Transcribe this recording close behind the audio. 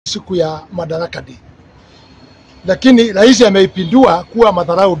siku ya Madaraka Day. Lakini rais ameipindua kuwa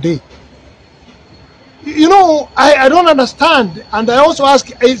Madaraka Day. You know, I don't understand, and I also ask,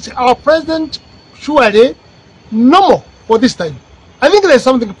 is our president surely normal for this time? I think there's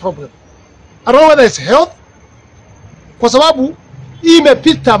something problem. I don't know whether it's health, kwa sababu hii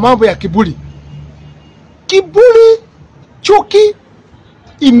imepita mambo ya kiburi. Kiburi, chuki,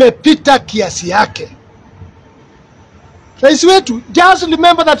 imepita kiasi yake. Rais wetu, just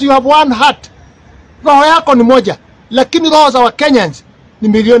remember that you have one heart. Roho yako ni moja, lakini roho za wa Kenyans ni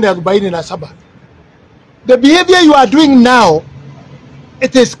milioni 47. The behavior you are doing now,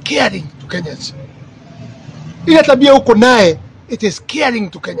 it is scaring to Kenyans. Ile tabia uko naye, it is scaring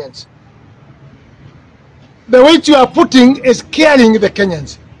to Kenyans. The weight you are putting is scaring the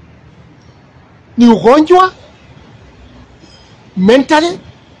Kenyans. Ni ugonjwa, mentally,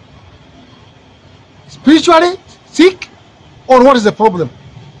 spiritually sick, or what is the problem?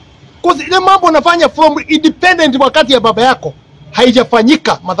 Because ile mambo unafanya from independent wakati ya baba yako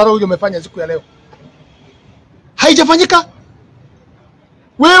haijafanyika. Madharau hiyo umefanya siku ya leo haijafanyika.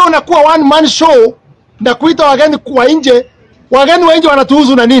 Wewe unakuwa one man show na kuita wageni kwa nje. Wageni wa nje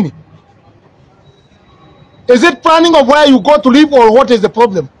wanatuhusu na nini? Is it planning of where you go to live, or what is the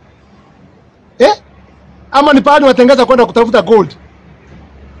problem? Ama ni pahali watengeza kwenda kutafuta gold?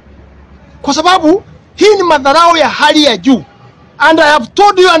 Kwa sababu hii ni madharau ya hali ya juu. And I have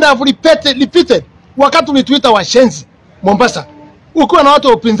told you and I have repeated wakati ulituita washenzi Mombasa ukiwa na watu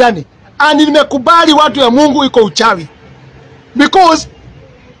wa upinzani, and nimekubali watu ya Mungu iko uchawi, because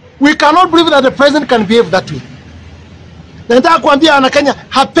we cannot believe that the president can behave that way. Nataka kuambia wana Kenya,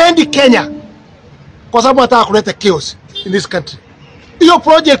 hapendi Kenya kwa sababu anataka kuleta chaos in this country. Hiyo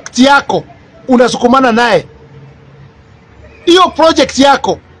project yako unasukumana naye. Hiyo project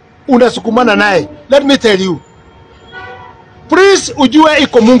yako unasukumana naye. Let me tell you, please ujue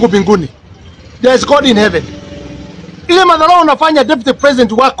iko Mungu mbinguni. There is God in heaven. Ile madharau unafanya deputy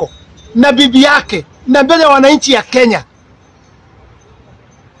president wako na bibi yake na mbele ya wananchi ya Kenya,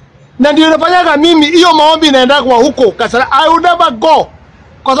 na ndio unafanyaga mimi hiyo maombi inaenda kwa huko Kasara. I will never go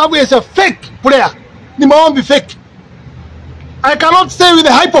kwa sababu it's a fake prayer. Ni maombi fake. I cannot stay with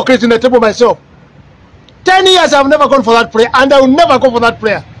the hypocrite in the table myself. 10 years I have never gone for that prayer, and I will never go for that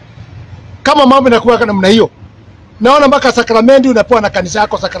prayer. Kama mambo inakuwa namna hiyo, naona mpaka sakramenti unapewa na kanisa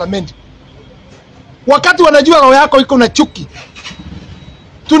yako sakramenti, wakati wanajua roho yako iko na chuki.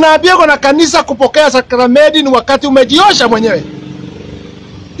 Tunaambia kwa na kanisa kupokea sakramenti ni wakati umejiosha mwenyewe.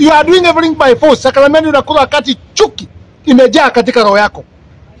 You are doing everything by force. Sakramenti unakula wakati chuki imejaa katika roho yako.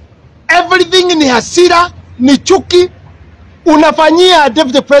 Everything ni hasira, ni chuki. Unafanyia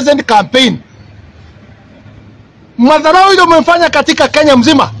deputy president campaign. Madharau ile umefanya katika Kenya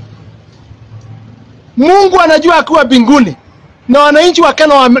mzima. Mungu anajua akiwa mbinguni, na wananchi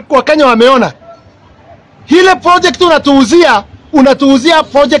wa Kenya wameona. Ile project unatuuzia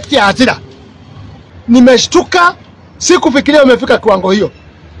project ya hasira. Nimeshtuka, sikufikiria umefika kiwango hiyo.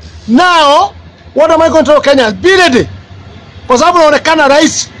 Now, what am I going to tell Kenya? Be ready. Kwa sababu inaonekana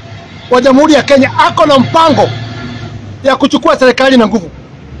rais wa Jamhuri ya Kenya ako na mpango ya kuchukua serikali na nguvu.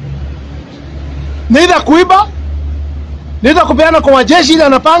 Neither kuiba, neither kupeana kwa wajeshi ile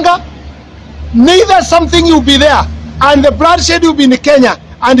anapanga, neither something you be there and the bloodshed will be in Kenya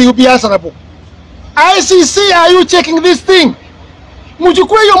and you be answerable. ICC, are you checking this thing?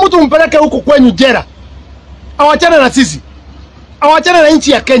 Mchukue hiyo mtu mpeleke huko kwenyu jela. Awachane na sisi. Awachane na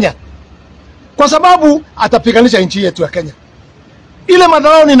nchi ya Kenya. Kwa sababu atapiganisha nchi yetu ya Kenya. Ile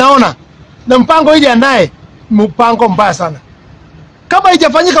madharau ninaona na mpango ile anaye, mpango mbaya sana. Kama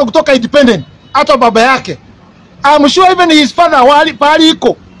haijafanyika kutoka independent, hata baba yake, I'm sure even his father pahali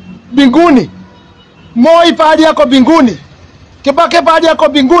iko mbinguni, Moi pahali yako mbinguni, Kibaki pahali yako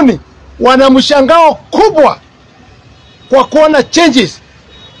mbinguni, wana mshangao kubwa kwa kuona changes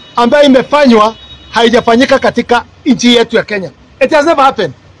ambayo imefanywa haijafanyika katika nchi yetu ya Kenya. It has never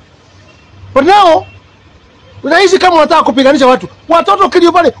happened. But now, unaishi kama unataka kupiganisha watu. Watoto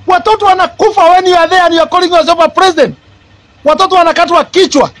kilio pale, watoto wanakufa when you are there and you are calling yourself a president. Watoto wanakatwa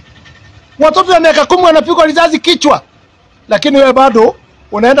kichwa. Watoto wa miaka 10 wanapigwa risasi kichwa. Lakini wewe bado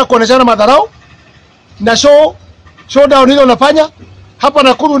unaenda kuoneshana madharau na showdown ile unafanya hapa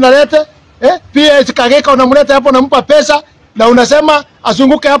Nakuru unaleta pia Kageka unamleta hapo, unampa pesa na unasema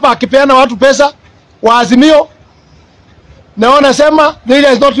azunguke hapa akipeana watu pesa wa Azimio, na unasema this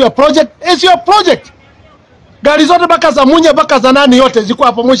is not your project. It's your project. Gari zote baka za Munya baka za nani yote ziko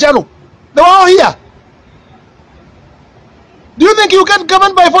hapo Mwisharu. They were all here. Do you think you can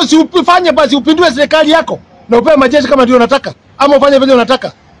govern by force? Ufanye basi upindue serikali yako na upewe majeshi kama ndio unataka, ama ufanye vile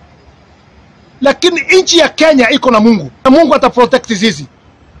unataka. Lakini nchi ya Kenya iko na Mungu, na Mungu ataprotect sisi.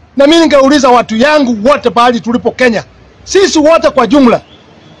 Na mimi ningeuliza watu yangu wote pahali tulipo Kenya, sisi wote kwa jumla,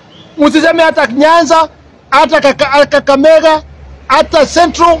 msiseme hata Nyanza, hata Kakamega, hata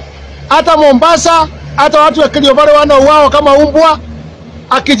Central, hata Mombasa, hata watu wa Kiliobare wanauawa kama umbwa,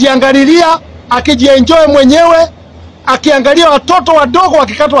 akijiangalilia, akijienjoy mwenyewe, akiangalia watoto wadogo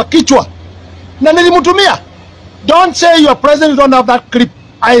wakikatwa kichwa. Na nilimtumia. Don't say your president don't have that clip.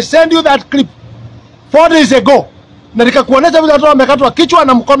 I send you that clip 4 days ago. Na nikakuonesha vile watoto wamekatwa kichwa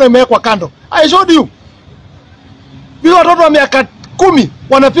na mkono imewekwa kando. I showed you. Vile watoto wa miaka 10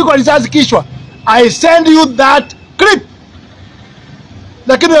 wanapigwa risasi kichwa. I send you that clip.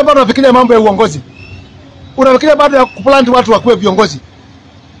 Lakini wewe bado unafikiria mambo ya uongozi. Unafikiria bado ya kuplant watu wakuwe viongozi.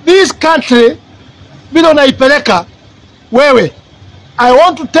 This country vile unaipeleka wewe, I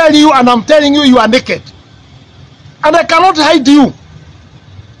want to tell you and I'm telling you, you are naked. And I cannot hide you.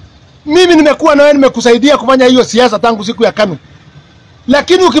 Mimi nimekuwa na wewe, nimekusaidia kufanya hiyo siasa tangu siku ya KANU.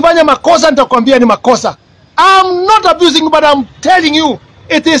 Lakini ukifanya makosa nitakwambia ni makosa. I'm not abusing, but I'm telling you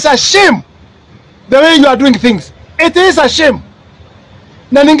it is a shame the way you are doing things. It is a shame.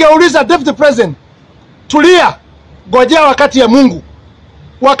 Na ningeuliza Deputy President, tulia, ngojea wakati ya Mungu.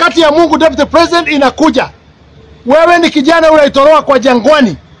 Wakati ya Mungu Deputy President inakuja. Wewe ni kijana unaitoroa kwa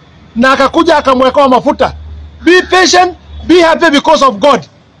jangwani na akakuja akamwekea mafuta. Be patient, be happy because of God.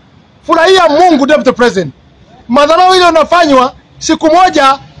 Furahia Mungu Deputy President. Madharau ile unafanywa, siku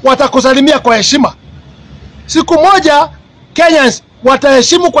moja watakusalimia kwa heshima. Siku moja Kenyans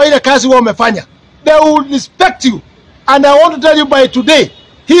wataheshimu kwa ile kazi wao umefanya. They will respect you. And I want to tell you by today,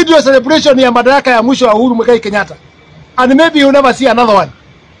 hii ndio celebration ya madaraka ya mwisho wa Uhuru Muigai Kenyatta. And maybe you never see another one.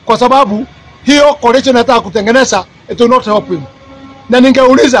 Kwa sababu hiyo coalition nataka kutengeneza, it will not help him. Na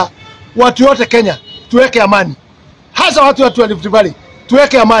ningeuliza watu wote Kenya, tuweke amani. Hasa watu wa Rift Valley,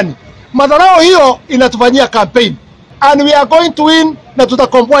 tuweke amani. Madharau hiyo inatufanyia campaign. And we are going to win, na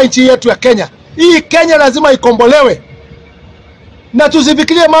tutakomboa nchi yetu ya Kenya. Hii Kenya lazima ikombolewe. Na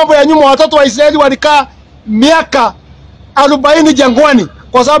tusifikirie mambo ya nyuma. Watoto wa Israeli walikaa miaka 40 jangwani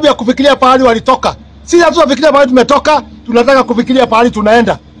kwa sababu ya kufikiria pahali walitoka. Sisi hatufikiria pahali tumetoka, tunataka kufikiria pahali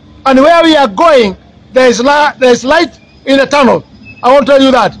tunaenda. And where we are going, there is light in the tunnel. I want to tell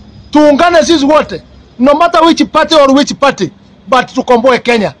you that. Tuungane sisi wote, no matter which party or which party, but tukomboe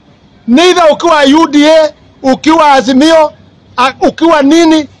Kenya. Neither ukiwa UDA, ukiwa Azimio, ukiwa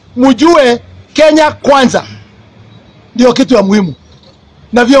nini, mjue Kenya kwanza. Ndio kitu ya muhimu.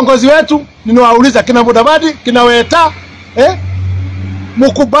 Na viongozi wetu ninawauliza, kina Mudavadi, kina Weta,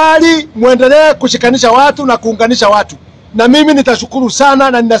 mukubali muendelee kushikanisha watu na kuunganisha watu. Na mimi nitashukuru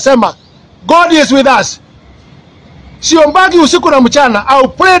sana na ninasema God is with us. Siombagi usiku na mchana, au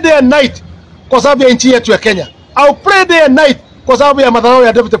pray day and night kwa sababu ya nchi yetu ya Kenya. Au pray day and night kwa sababu ya madharau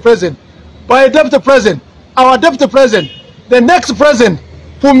ya Deputy President. By Deputy President, our Deputy President, the next President,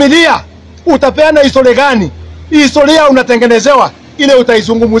 vumilia. Utapeana historia gani? Historia unatengenezewa ile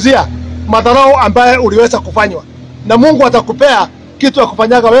utaizungumzia madharau ambaye uliweza kufanywa. Na Mungu atakupea kitu ya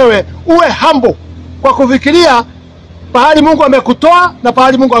kufanyaga wewe uwe humble kwa kufikiria pahali Mungu amekutoa na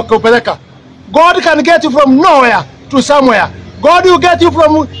pahali Mungu akakupeleka. God can get you from nowhere to somewhere. God will get you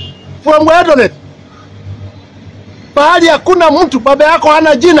from where? Pahali hakuna mtu, baba yako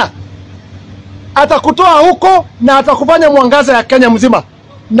hana jina. Atakutoa huko na atakufanya mwangaza ya Kenya mzima.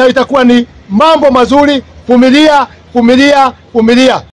 Na itakuwa ni mambo mazuri. Vumilia, vumilia, vumilia.